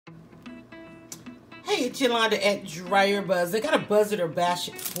Hey, it's Yolanda at DryerBuzz. I got a buzz it or bash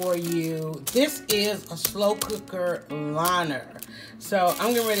it for you. This is a slow cooker liner. So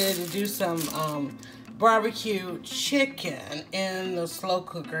I'm getting ready to do some barbecue chicken in the slow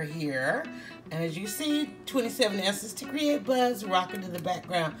cooker here. And as you see, 27 Essence to create buzz rocking in the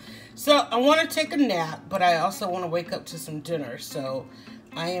background. So I want to take a nap, but I also want to wake up to some dinner. So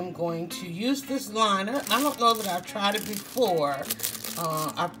I am going to use this liner. I don't know that I've tried it before.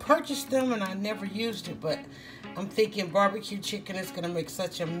 I purchased them and I never used it, but I'm thinking barbecue chicken is going to make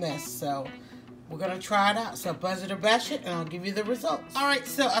such a mess. So we're going to try it out. So buzz it or bash it and I'll give you the results. Alright,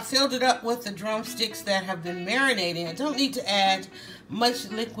 so I filled it up with the drumsticks that have been marinating. I don't need to add much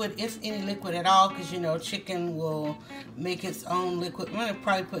liquid, if any liquid at all, because you know chicken will make its own liquid. I'm going to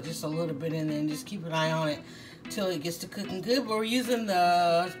probably put just a little bit in there and just keep an eye on it till it gets to cooking good. But we're using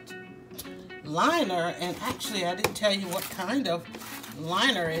the liner, and actually I didn't tell you what kind of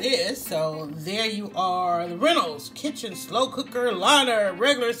liner it is, so there you are, the Reynolds Kitchen Slow Cooker Liner,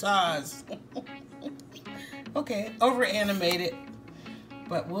 regular size. Okay, over animated,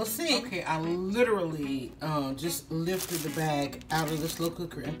 but we'll see. Okay, I literally just lifted the bag out of the slow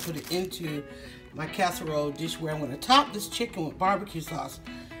cooker and put it into my casserole dish where I'm going to top this chicken with barbecue sauce.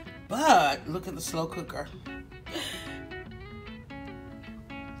 But look at the slow cooker.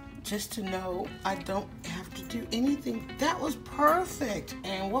 Just to know I don't have to do anything. That was perfect.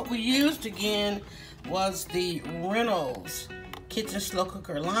 And what we used again was the Reynolds Kitchen Slow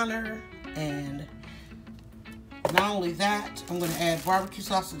Cooker Liner. And not only that, I'm going to add barbecue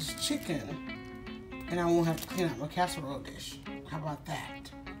sauce to this chicken. And I won't have to clean out my casserole dish. How about that?